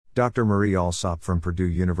Dr. Marie Alsop from Purdue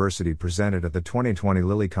University presented at the 2020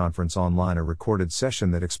 Lilly Conference online a recorded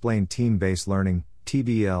session that explained team-based learning,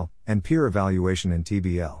 TBL, and peer evaluation in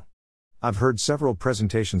TBL. I've heard several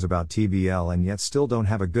presentations about TBL and yet still don't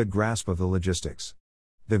have a good grasp of the logistics.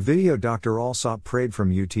 The video Dr. Alsop Prade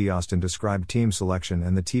from UT Austin described team selection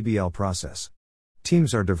and the TBL process.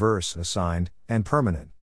 Teams are diverse, assigned, and permanent.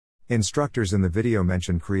 Instructors in the video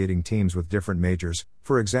mentioned creating teams with different majors.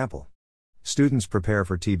 For example, students prepare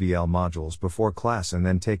for TBL modules before class and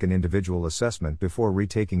then take an individual assessment before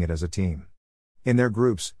retaking it as a team. In their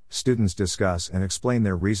groups, students discuss and explain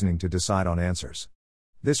their reasoning to decide on answers.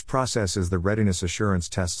 This process is the readiness assurance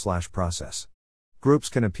test/process. Groups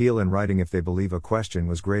can appeal in writing if they believe a question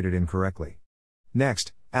was graded incorrectly.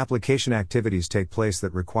 Next, application activities take place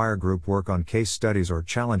that require group work on case studies or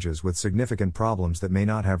challenges with significant problems that may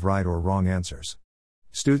not have right or wrong answers.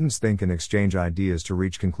 Students think and exchange ideas to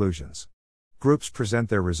reach conclusions. Groups present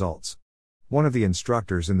their results. One of the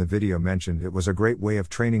instructors in the video mentioned it was a great way of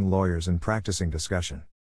training lawyers and practicing discussion.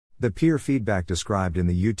 The peer feedback described in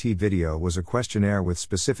the UT video was a questionnaire with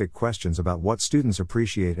specific questions about what students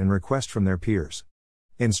appreciate and request from their peers.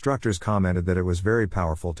 Instructors commented that it was very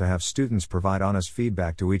powerful to have students provide honest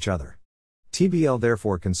feedback to each other. TBL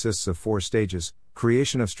therefore consists of 4 stages: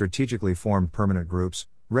 creation of strategically formed permanent groups,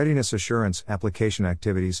 readiness assurance, application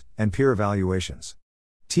activities, and peer evaluations.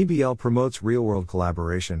 TBL promotes real-world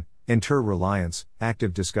collaboration, inter-reliance,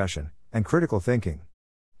 active discussion, and critical thinking.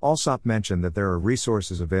 Alsop mentioned that there are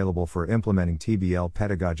resources available for implementing TBL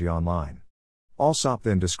pedagogy online. Alsop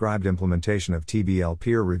then described implementation of TBL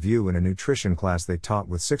peer review in a nutrition class they taught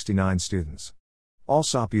with 69 students.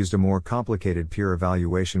 Alsop used a more complicated peer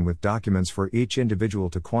evaluation with documents for each individual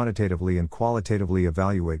to quantitatively and qualitatively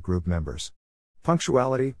evaluate group members.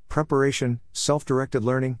 Punctuality, preparation, self-directed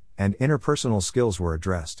learning, and interpersonal skills were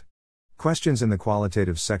addressed. Questions in the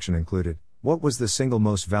qualitative section included: what was the single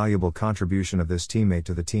most valuable contribution of this teammate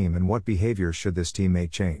to the team and what behaviors should this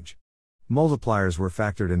teammate change? Multipliers were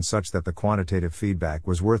factored in such that the quantitative feedback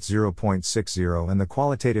was worth 0.60 and the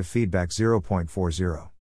qualitative feedback 0.40.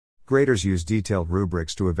 Graders used detailed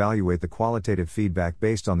rubrics to evaluate the qualitative feedback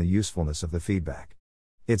based on the usefulness of the feedback.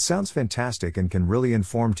 It sounds fantastic and can really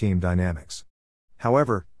inform team dynamics.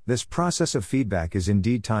 However, this process of feedback is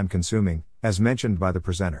indeed time-consuming, as mentioned by the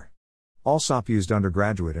presenter. Alsop used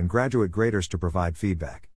undergraduate and graduate graders to provide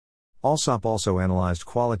feedback. Alsop also analyzed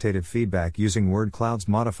qualitative feedback using word clouds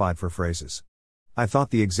modified for phrases. I thought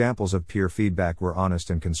the examples of peer feedback were honest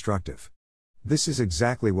and constructive. This is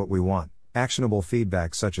exactly what we want: actionable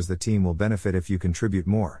feedback such as the team will benefit if you contribute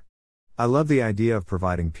more. I love the idea of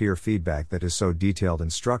providing peer feedback that is so detailed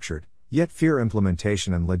and structured, yet fear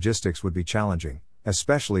implementation and logistics would be challenging,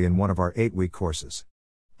 especially in one of our 8-week courses.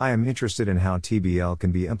 I am interested in how TBL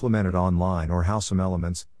can be implemented online or how some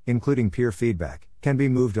elements, including peer feedback, can be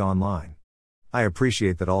moved online. I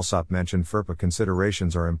appreciate that Alsop mentioned FERPA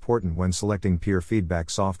considerations are important when selecting peer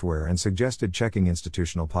feedback software and suggested checking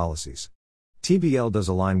institutional policies. TBL does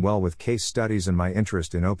align well with case studies and my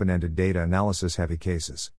interest in open-ended data analysis heavy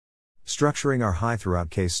cases. Structuring our high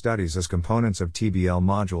throughout case studies as components of TBL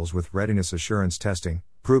modules with readiness assurance testing,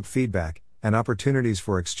 group feedback, and opportunities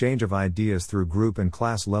for exchange of ideas through group and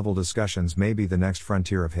class level discussions may be the next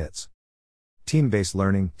frontier of hits. Team-based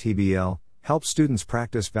learning, TBL, helps students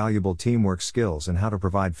practice valuable teamwork skills and how to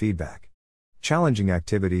provide feedback. Challenging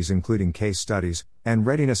activities including case studies and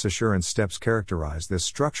readiness assurance steps characterize this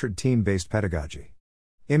structured team-based pedagogy.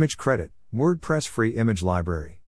 Image credit, WordPress free image library.